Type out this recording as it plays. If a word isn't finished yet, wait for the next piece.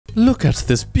Look at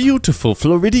this beautiful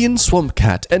Floridian swamp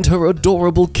cat and her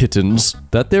adorable kittens.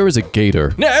 That there is a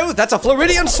gator. No, that's a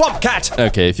Floridian swamp cat.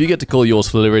 Okay, if you get to call yours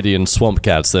Floridian swamp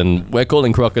cats, then we're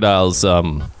calling crocodiles,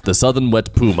 the southern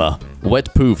wet puma.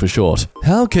 Wet poo for short.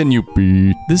 How can you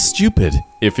be this stupid?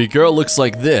 If your girl looks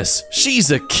like this, she's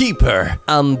a keeper.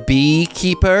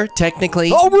 Beekeeper,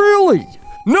 technically. Oh, really?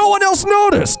 No one else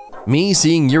noticed. Me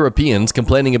seeing Europeans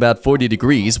complaining about 40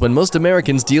 degrees when most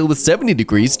Americans deal with 70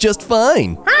 degrees just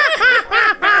fine.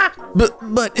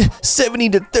 But 70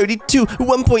 to 32,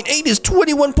 1.8 is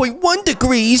 21.1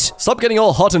 degrees. Stop getting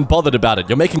all hot and bothered about it.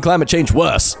 You're making climate change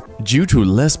worse. Due to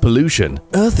less pollution,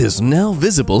 Earth is now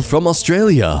visible from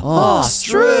Australia. Oh,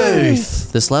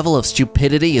 truth. This level of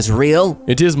stupidity is real?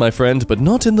 It is, my friend, but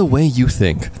not in the way you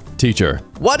think. Teacher.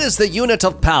 What is the unit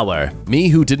of power? Me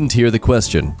who didn't hear the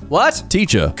question. What?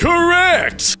 Teacher.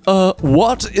 Correct.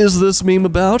 What is this meme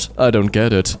about? I don't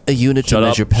get it. A unit to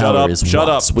measure power is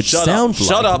watts, which sounds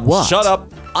like what? Shut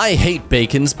up. I hate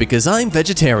bacons because I'm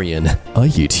vegetarian.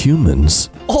 I eat humans.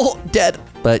 Oh, Dad.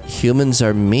 But humans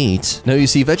are meat. No, you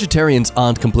see, vegetarians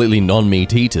aren't completely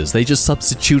non-meat eaters. They just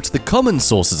substitute the common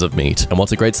sources of meat. And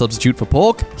what's a great substitute for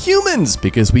pork? Humans!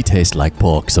 Because we taste like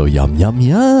pork, so yum, yum,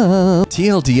 yum.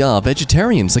 TLDR,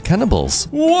 vegetarians are cannibals.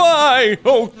 Why?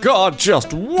 Oh God,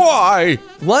 just why?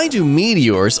 Why do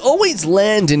meteors always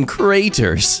land in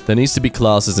craters? There needs to be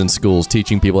classes in schools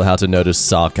teaching people how to notice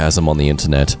sarcasm on the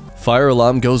internet. Fire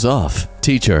alarm goes off.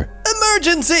 Teacher.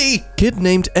 Emergency! Kid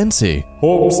named Ency.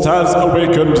 Host has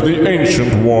awakened the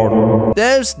Ancient One.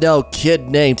 There's no kid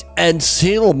named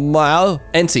Ency.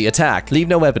 Ency, attack. Leave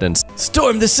no evidence.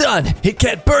 Storm the sun! It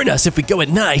can't burn us if we go at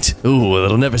night. Ooh,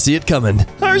 it'll never see it coming.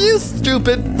 Are you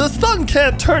stupid? The sun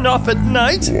can't turn off at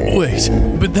night. Wait,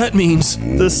 but that means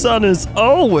the sun is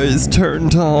always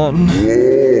turned on.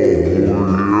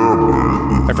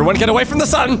 Everyone get away from the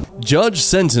sun! Judge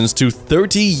sentenced to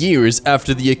 30 years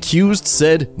after the accused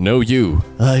said, "No you.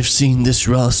 I've seen this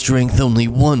raw strength only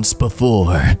once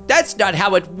before." That's not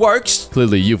how it works.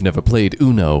 Clearly you've never played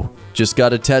Uno. Just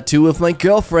got a tattoo of my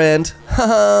girlfriend.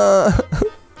 Haha.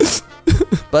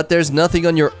 But there's nothing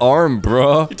on your arm,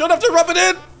 bruh. You don't have to rub it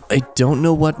in. I don't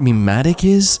know what mimetic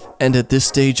is, and at this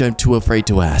stage I'm too afraid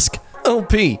to ask.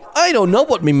 OP, I don't know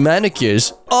what mimetic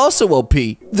is. Also OP,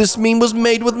 this meme was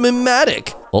made with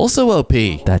mimetic. Also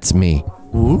OP, that's me.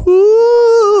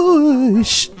 Woooosh.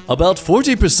 About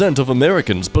 40% of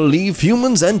Americans believe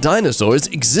humans and dinosaurs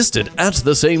existed at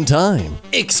the same time.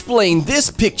 Explain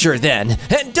this picture then,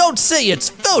 and don't say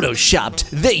it's photoshopped.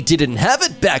 They didn't have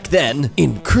it back then.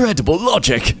 Incredible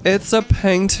logic. It's a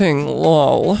painting,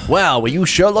 lol. Wow, were you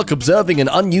Sherlock observing an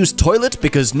unused toilet?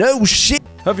 Because no shit.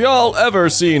 Have y'all ever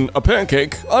seen a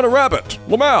pancake on a rabbit?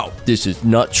 Lamau. This is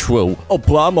not true.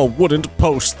 Obama wouldn't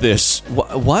post this.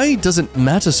 Why does it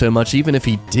matter so much even if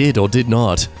he did or did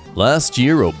not? Last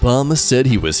year, Obama said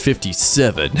he was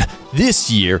 57.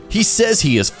 This year, he says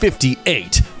he is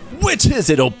 58. Which is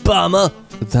it, Obama?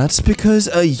 That's because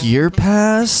a year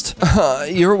passed?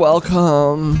 You're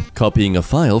welcome. Copying a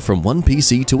file from one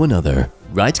PC to another.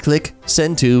 Right-click,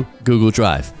 send to Google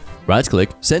Drive. Right-click,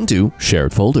 send to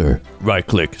shared folder.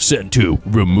 Right-click, send to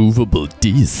removable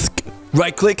disk.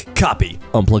 Right-click, copy.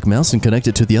 Unplug mouse and connect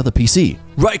it to the other PC.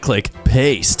 Right-click,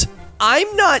 paste.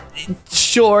 I'm not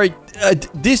sure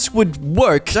this would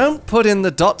work. Don't put in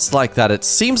the dots like that. It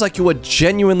seems like you were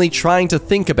genuinely trying to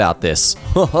think about this.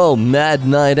 Oh, mad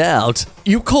night out.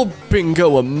 You call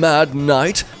bingo a mad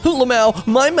night? Lamau,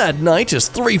 my mad night is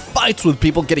 3 fights with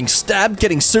people getting stabbed,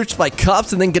 getting searched by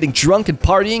cops, and then getting drunk and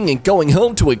partying and going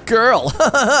home to a girl.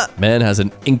 Man has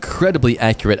an incredibly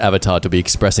accurate avatar to be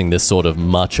expressing this sort of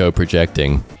macho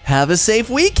projecting. Have a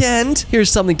safe weekend. Here's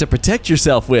something to protect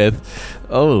yourself with.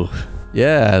 Oh.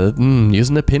 Yeah,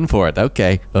 using a pin for it.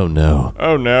 Okay. Oh no.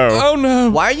 Oh no. Oh no.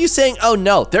 Why are you saying oh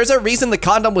no? There's a reason the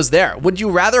condom was there. Would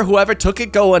you rather whoever took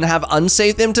it go and have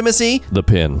unsafe intimacy? The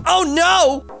pin. Oh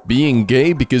no! Being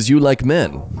gay because you like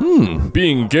men.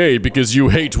 Being gay because you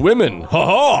hate women. Ha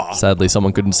ha! Sadly,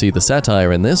 someone couldn't see the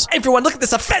satire in this. Everyone look at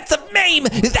this offensive meme!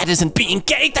 That isn't being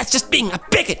gay, that's just being a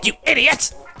bigot, you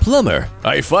idiots! Plumber,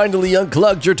 I finally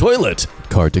unclogged your toilet.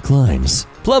 Card declines.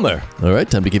 Plumber, all right,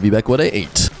 time to give you back what I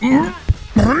ate.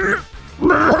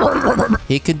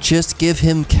 He could just give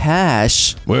him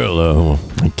cash. Well,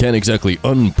 I can't exactly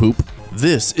unpoop.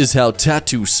 This is how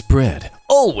tattoos spread.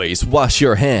 Always wash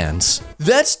your hands.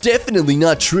 That's definitely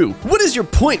not true. What is your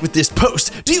point with this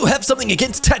post? Do you have something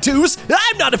against tattoos?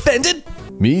 I'm not offended.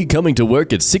 Me coming to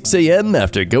work at 6 a.m.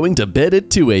 after going to bed at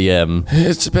 2 a.m.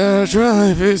 It's about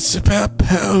drive, it's about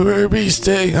power. We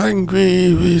stay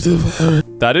hungry, we devour.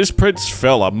 That is Prince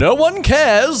Philip. No one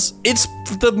cares. It's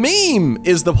the meme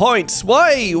is the point.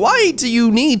 Why do you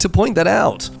need to point that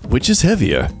out? Which is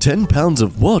heavier, 10 pounds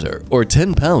of water or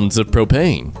 10 pounds of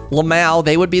propane? Lamau,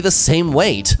 they would be the same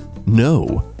weight.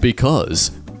 No,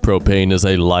 because propane is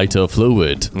a lighter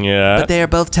fluid. Yeah. But they are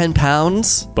both 10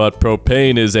 pounds? But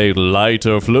propane is a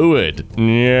lighter fluid.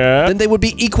 Yeah. Then they would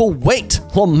be equal weight.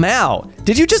 Lamau,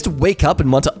 did you just wake up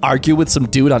and want to argue with some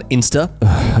dude on Insta?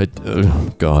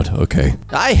 God, okay.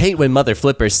 I hate when mother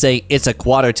flippers say it's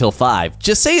 4:45.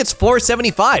 Just say it's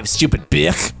 4:75, stupid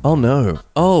bitch. Oh no.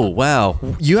 Oh wow.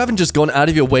 You haven't just gone out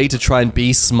of your way to try and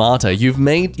be smarter. You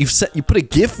put a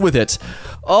GIF with it.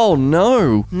 Oh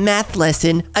no. Math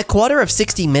lesson. 1/4 of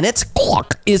 60 minutes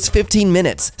is 15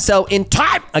 minutes. So in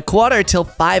time, 1/4 till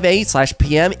 5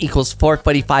 a/p.m. equals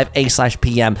 4:45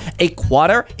 a/p.m.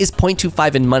 1/4 is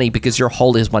 0.25 in money because your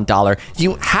whole is $1.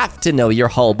 You have to know your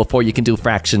whole before you can do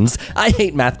fractions. I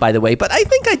hate math, by the way, but I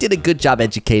think I did a good job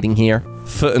educating here.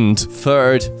 Third.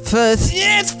 First.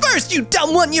 Yeah, it's first, you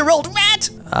dumb 1-year-old rat!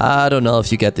 I don't know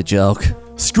if you get the joke.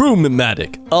 Screw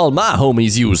Mematic. All my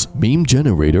homies use meme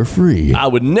generator free. I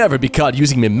would never be caught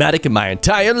using Mematic in my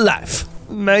entire life.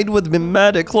 Made with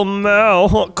Mematic,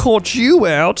 Lamau. Caught you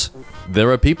out. There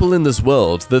are people in this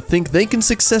world that think they can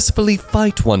successfully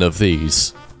fight one of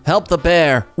these. Help the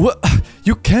bear. What?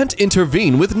 You can't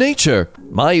intervene with nature.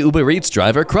 My Uber Eats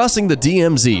driver crossing the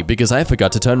DMZ because I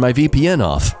forgot to turn my VPN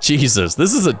off. Jesus,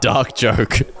 this is a dark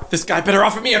joke. This guy better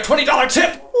offer me a $20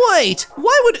 tip. Wait,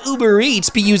 why would Uber Eats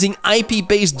be using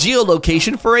IP-based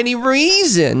geolocation for any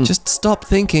reason? Just stop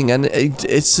thinking, and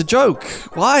it's a joke.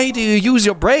 Why do you use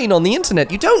your brain on the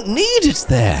internet? You don't need it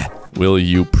there. Will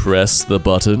you press the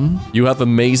button? You have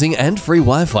amazing and free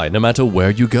Wi-Fi no matter where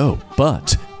you go,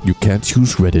 but you can't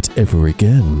use Reddit ever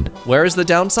again. Where is the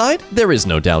downside? There is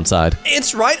no downside.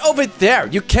 It's right over there.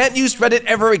 You can't use Reddit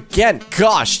ever again.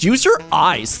 Gosh, use your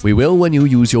eyes. We will when you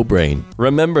use your brain.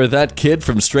 Remember that kid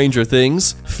from Stranger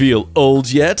Things? Feel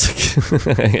old yet?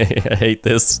 I hate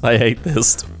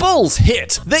this. Bulls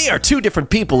hit. They are two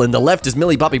different people, and the left is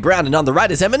Millie Bobby Brown, and on the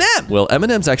right is Eminem. Well,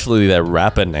 Eminem's actually their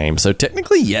rapper name, so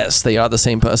technically, yes, they are the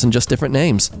same person, just different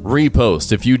names.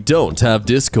 Repost if you don't have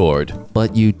Discord.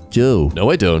 But you do. No,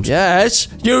 I don't. Yes,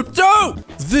 you do!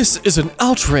 This is an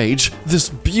outrage. This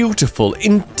beautiful,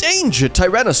 endangered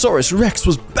Tyrannosaurus Rex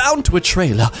was bound to a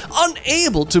trailer,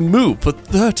 unable to move for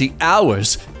 30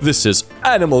 hours. This is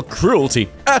animal cruelty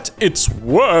at its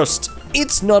worst.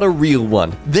 It's not a real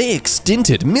one. They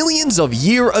extincted millions of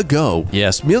years ago.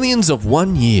 Yes, millions of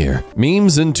 1 year.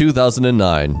 Memes in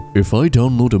 2009. If I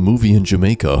download a movie in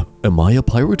Jamaica, am I a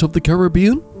pirate of the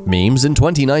Caribbean? Memes in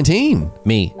 2019.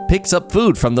 Me picks up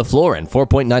food from the floor in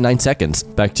 4.99 seconds.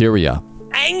 Bacteria.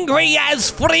 Angry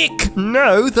as freak!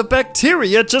 No, the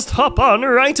bacteria just hop on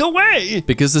right away.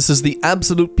 Because this is the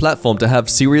absolute platform to have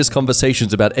serious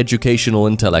conversations about educational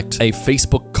intellect. A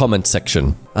Facebook comment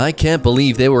section. I can't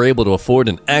believe they were able to afford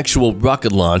an actual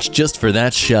rocket launch just for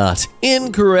that shot.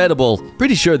 Incredible.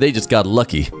 Pretty sure they just got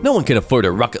lucky. No one can afford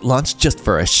a rocket launch just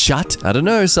for a shot. I don't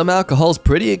know, some alcohol's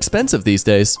pretty expensive these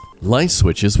days. Light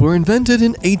switches were invented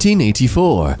in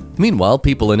 1884. Meanwhile,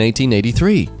 people in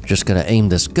 1883. Just gonna aim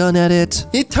this gun at it.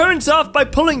 It turns off by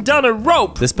pulling down a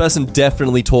rope. This person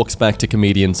definitely talks back to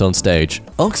comedians on stage.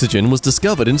 Oxygen was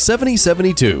discovered in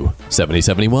 7072.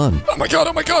 7071. Oh my god,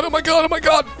 oh my god, oh my god, oh my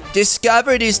god.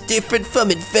 Discovered is different from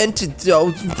invented,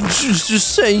 though.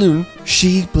 Just saying.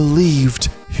 She believed.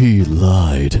 He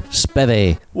lied.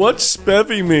 Spevy. What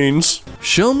spevy means?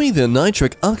 Show me the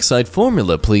nitric oxide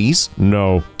formula, please.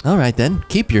 No. All right then,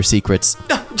 keep your secrets.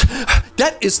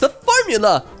 That is the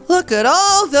formula. Look at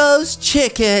all those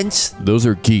chickens. Those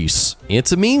are geese.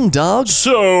 It's a meme, dog.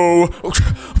 So...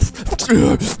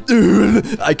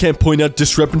 I can't point out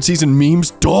discrepancies in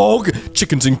memes, dog.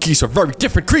 Chickens and geese are very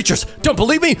different creatures. Don't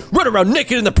believe me? Run around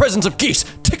naked in the presence of geese.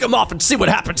 Tick them off and see what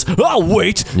happens. I'll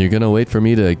wait. You're gonna wait for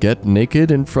me to get naked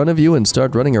in front of you and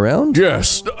start running around?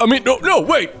 Yes. I mean, no,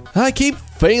 wait. I keep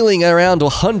failing around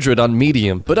 100 on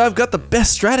medium, but I've got the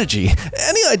best strategy.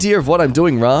 Any idea of what I'm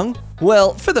doing wrong?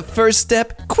 Well, for the first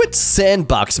step, quit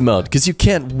sandbox mode, because you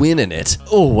can't win in it.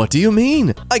 Oh, what do you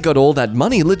mean? I got all that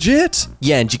money legit.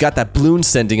 Yeah, and you got that balloon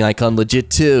sending icon legit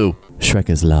too.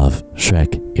 Shrek is love.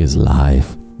 Shrek is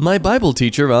life. My Bible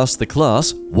teacher asked the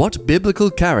class, what biblical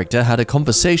character had a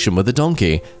conversation with a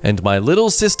donkey? And my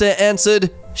little sister answered,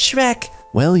 Shrek.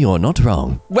 Well, you're not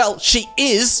wrong. Well, she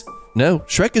is. No,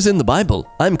 Shrek is in the Bible.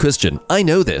 I'm Christian. I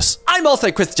know this. I'm also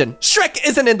Christian. Shrek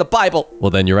isn't in the Bible.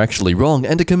 Well, then you're actually wrong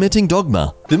and committing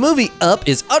dogma. The movie Up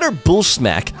is utter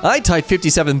bullsmack. I tied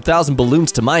 57,000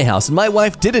 balloons to my house and my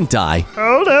wife didn't die.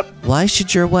 Hold up. Why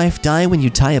should your wife die when you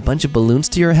tie a bunch of balloons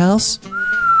to your house?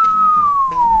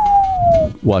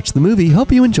 Watch the movie,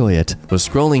 hope you enjoy it. Was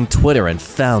scrolling Twitter and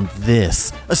found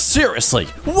this. Seriously,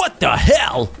 what the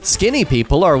hell? Skinny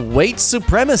people are weight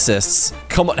supremacists.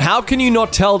 Come on, how can you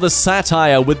not tell the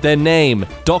satire with their name?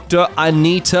 Dr.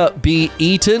 Anita B.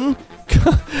 Eaton?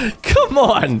 Come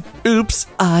on. Oops,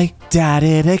 I did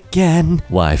it again.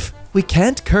 Wife, we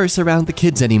can't curse around the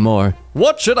kids anymore.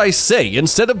 What should I say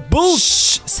instead of bull?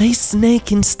 Shh, say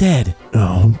snake instead.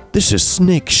 Oh, this is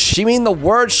snake. She mean the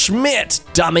word Schmidt,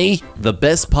 dummy. The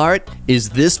best part is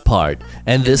this part,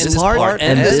 and this part,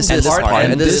 and this part,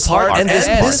 and this part, and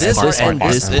this part, and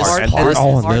this part,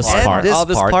 and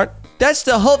this part. That's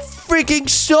the whole freaking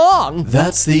song!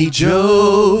 That's the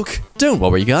joke! Don't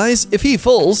worry, guys. If he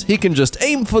falls, he can just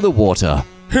aim for the water.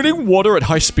 Hitting water at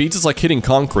high speeds is like hitting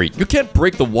concrete. You can't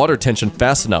break the water tension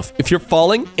fast enough. If you're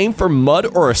falling, aim for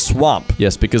mud or a swamp.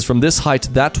 Yes, because from this height,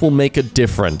 that will make a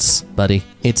difference. Buddy,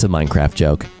 it's a Minecraft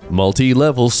joke.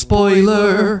 Multi-level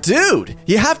spoiler. Dude,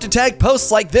 you have to tag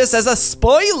posts like this as a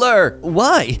spoiler.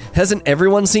 Why? Hasn't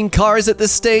everyone seen Cars at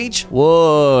this stage?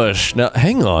 Whoosh. Now,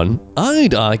 hang on.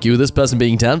 I'd argue this person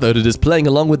being downvoted is playing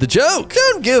along with the joke.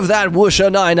 Don't give that whoosh a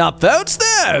 9 upvotes.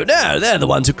 No, they're the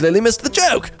ones who clearly missed the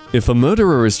joke. If a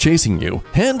murderer is chasing you,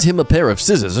 hand him a pair of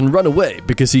scissors and run away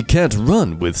because he can't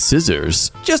run with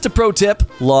scissors. Just a pro tip,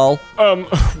 lol.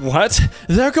 What?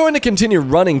 They're going to continue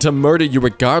running to murder you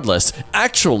regardless.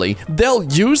 Actually, they'll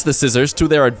use the scissors to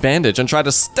their advantage and try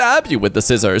to stab you with the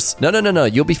scissors. No,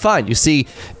 you'll be fine. You see,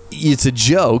 it's a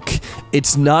joke.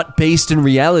 It's not based in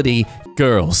reality.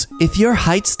 Girls, if your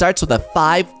height starts with a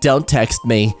 5, don't text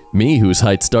me. Me, whose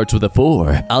height starts with a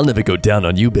 4. I'll never go down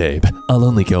on you, babe. I'll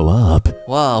only go up.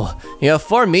 Whoa,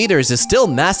 4 meters is still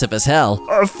massive as hell.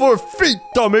 4 feet,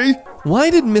 dummy. Why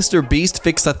did Mr. Beast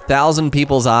fix 1,000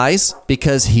 people's eyes?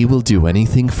 Because he will do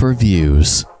anything for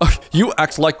views. You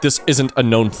act like this isn't a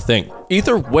known thing.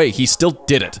 Either way, he still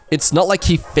did it. It's not like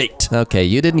he faked. Okay,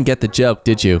 you didn't get the joke,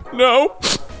 did you? No.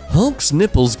 Hulk's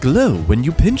nipples glow when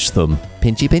you pinch them.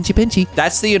 Pinchy, pinchy, pinchy.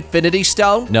 That's the Infinity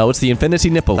Stone? No, it's the Infinity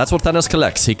Nipple. That's what Thanos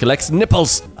collects. He collects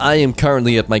nipples. I am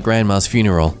currently at my grandma's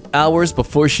funeral. Hours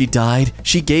before she died,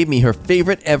 she gave me her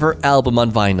favorite ever album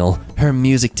on vinyl. Her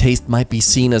music taste might be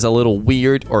seen as a little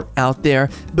weird or out there,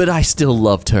 but I still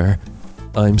loved her.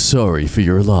 I'm sorry for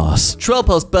your loss. Troll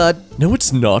post, bud. No,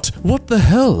 it's not. What the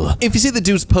hell? If you see the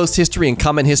dude's post history and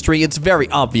comment history, it's very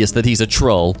obvious that he's a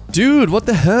troll. Dude, what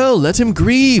the hell? Let him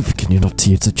grieve. Can you not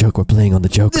see it's a joke? We're playing on the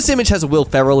joke. This image has a Will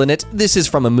Ferrell in it. This is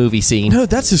from a movie scene. No,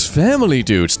 that's his family,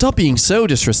 dude. Stop being so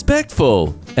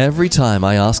disrespectful. Every time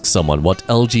I ask someone what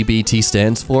LGBT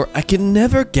stands for, I can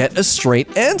never get a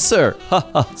straight answer.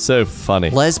 Haha, so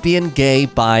funny. Lesbian, gay,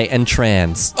 bi, and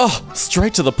trans. Oh,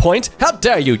 straight to the point? How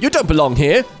dare you? You don't belong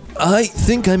here. I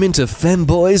think I'm into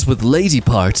femboys with lady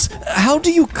parts. How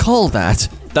do you call that?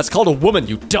 That's called a woman,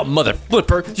 you dumb mother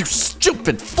flipper. You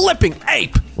stupid flipping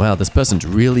ape. Wow, this person's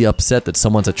really upset that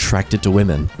someone's attracted to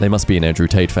women. They must be an Andrew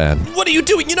Tate fan. What are you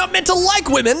doing? You're not meant to like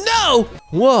women, no!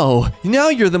 Whoa, now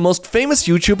you're the most famous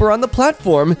YouTuber on the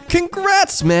platform.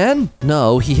 Congrats, man.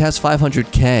 No, he has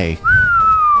 500K.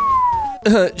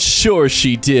 Sure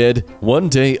she did. One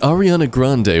day, Ariana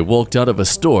Grande walked out of a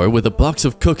store with a box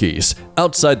of cookies.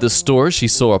 Outside the store, she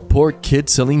saw a poor kid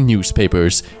selling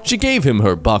newspapers. She gave him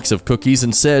her box of cookies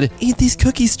and said, "Eat these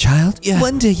cookies, child. Yeah.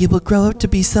 One day you will grow up to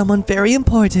be someone very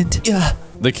important." Yeah.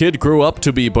 The kid grew up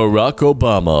to be Barack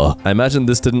Obama. I imagine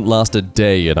this didn't last a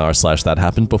day in r/that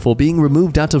happened before being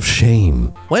removed out of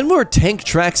shame. When were tank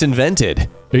tracks invented?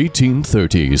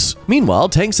 1830s. Meanwhile,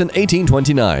 tanks in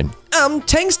 1829.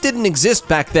 Tanks didn't exist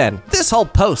back then. This whole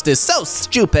post is so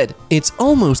stupid. It's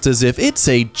almost as if it's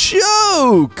a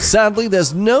joke. Sadly,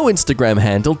 there's no Instagram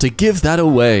handle to give that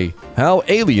away. How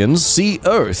aliens see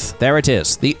Earth. There it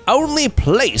is. The only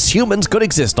place humans could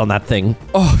exist on that thing.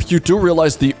 Oh, you do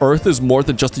realize the Earth is more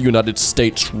than just the United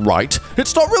States, right?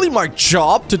 It's not really my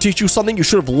job to teach you something you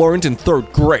should have learned in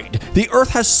 3rd grade. The Earth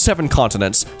has 7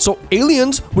 continents, so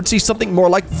aliens would see something more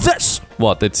like this.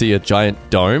 What, they'd see a giant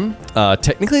dome?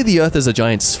 Technically the Earth is a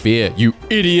giant sphere, you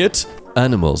idiot.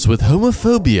 Animals with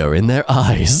homophobia in their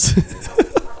eyes.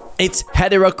 It's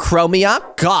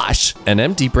heterochromia? Gosh. An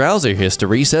empty browser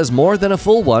history says more than a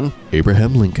full one.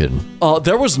 Abraham Lincoln.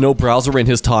 There was no browser in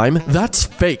his time. That's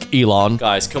fake, Elon.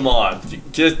 Guys, come on.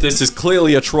 This is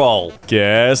clearly a troll.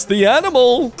 Guess the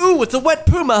animal. Ooh, it's a wet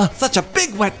puma. Such a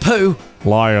big wet poo.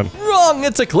 Lion. Wrong,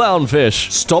 it's a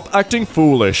clownfish. Stop acting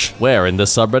foolish. Where, in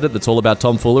this subreddit that's all about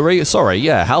tomfoolery? Sorry,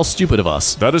 yeah, how stupid of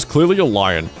us. That is clearly a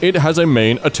lion. It has a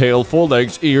mane, a tail, 4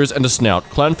 legs, ears, and a snout.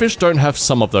 Clownfish don't have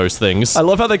some of those things. I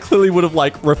love how they clearly would have,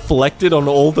 like, reflected on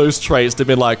all those traits to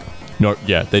be like, no,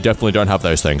 yeah, they definitely don't have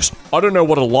those things. I don't know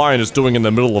what a lion is doing in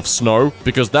the middle of snow,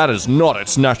 because that is not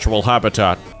its natural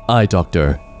habitat. Eye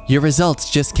doctor. Your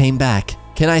results just came back.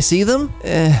 Can I see them?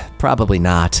 Probably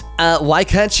not. Why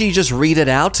can't she just read it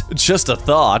out? Just a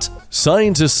thought.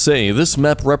 Scientists say this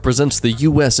map represents the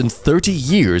US in 30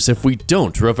 years if we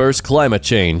don't reverse climate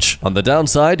change. On the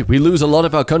downside, we lose a lot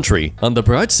of our country. On the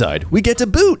bright side, we get to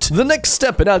boot. The next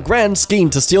step in our grand scheme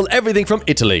to steal everything from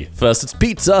Italy. First it's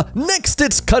pizza, next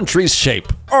it's country's shape.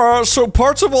 So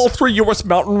parts of all 3 US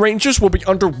mountain ranges will be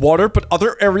underwater, but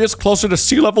other areas closer to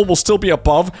sea level will still be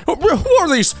above? Who are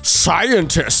these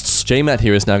scientists? JMatt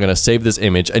here is now going to save this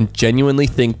image and genuinely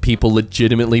think people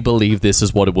legitimately believe this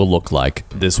is what it will look like.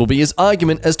 This will be his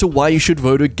argument as to why you should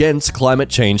vote against climate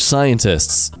change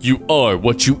scientists. You are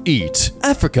what you eat.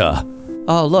 Africa.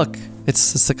 Oh, look.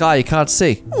 It's the guy you can't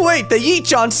see. Wait, they eat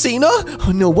John Cena?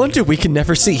 Oh, no wonder we can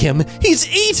never see him. He's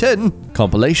eaten!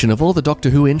 Compilation of all the Doctor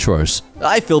Who intros.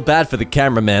 I feel bad for the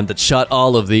cameraman that shot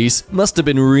all of these. Must have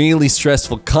been really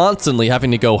stressful constantly having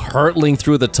to go hurtling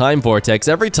through the time vortex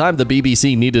every time the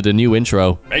BBC needed a new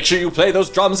intro. Make sure you play those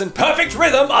drums in perfect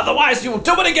rhythm, otherwise you'll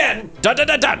do it again.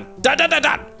 Dun-dun-dun-dun,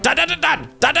 dun-dun-dun-dun, dun-dun-dun-dun,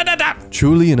 dun-dun-dun-dun.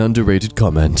 Truly an underrated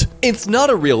comment. It's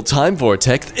not a real time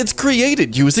vortex, it's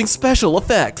created using special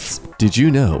effects. Did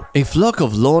you know a flock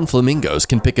of lawn flamingos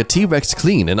can pick a T-Rex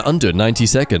clean in under 90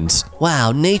 seconds?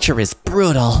 Wow, nature is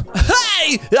brutal.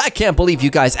 Hey! I can't believe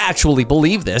you guys actually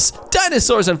believe this.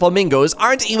 Dinosaurs and flamingos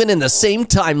aren't even in the same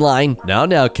timeline.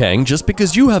 Now, Kang, just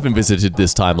because you haven't visited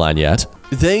this timeline yet.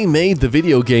 They made the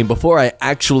video game before I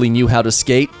actually knew how to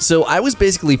skate, so I was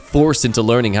basically forced into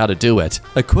learning how to do it.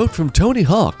 A quote from Tony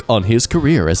Hawk on his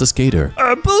career as a skater.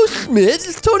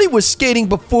 Bullshit, Tony was skating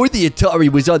before the Atari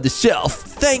was on the shelf.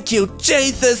 Thank you,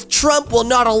 Jesus. Trump will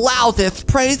not allow this.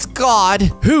 Praise God.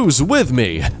 Who's with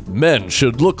me? Men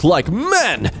should look like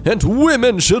men, and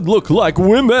women should look like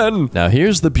women. Now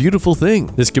here's the beautiful thing.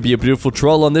 This could be a beautiful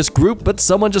troll on this group, but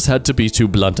someone just had to be too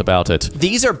blunt about it.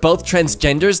 These are both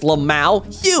transgenders, Lamau.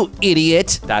 You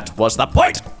idiot. That was the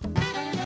point.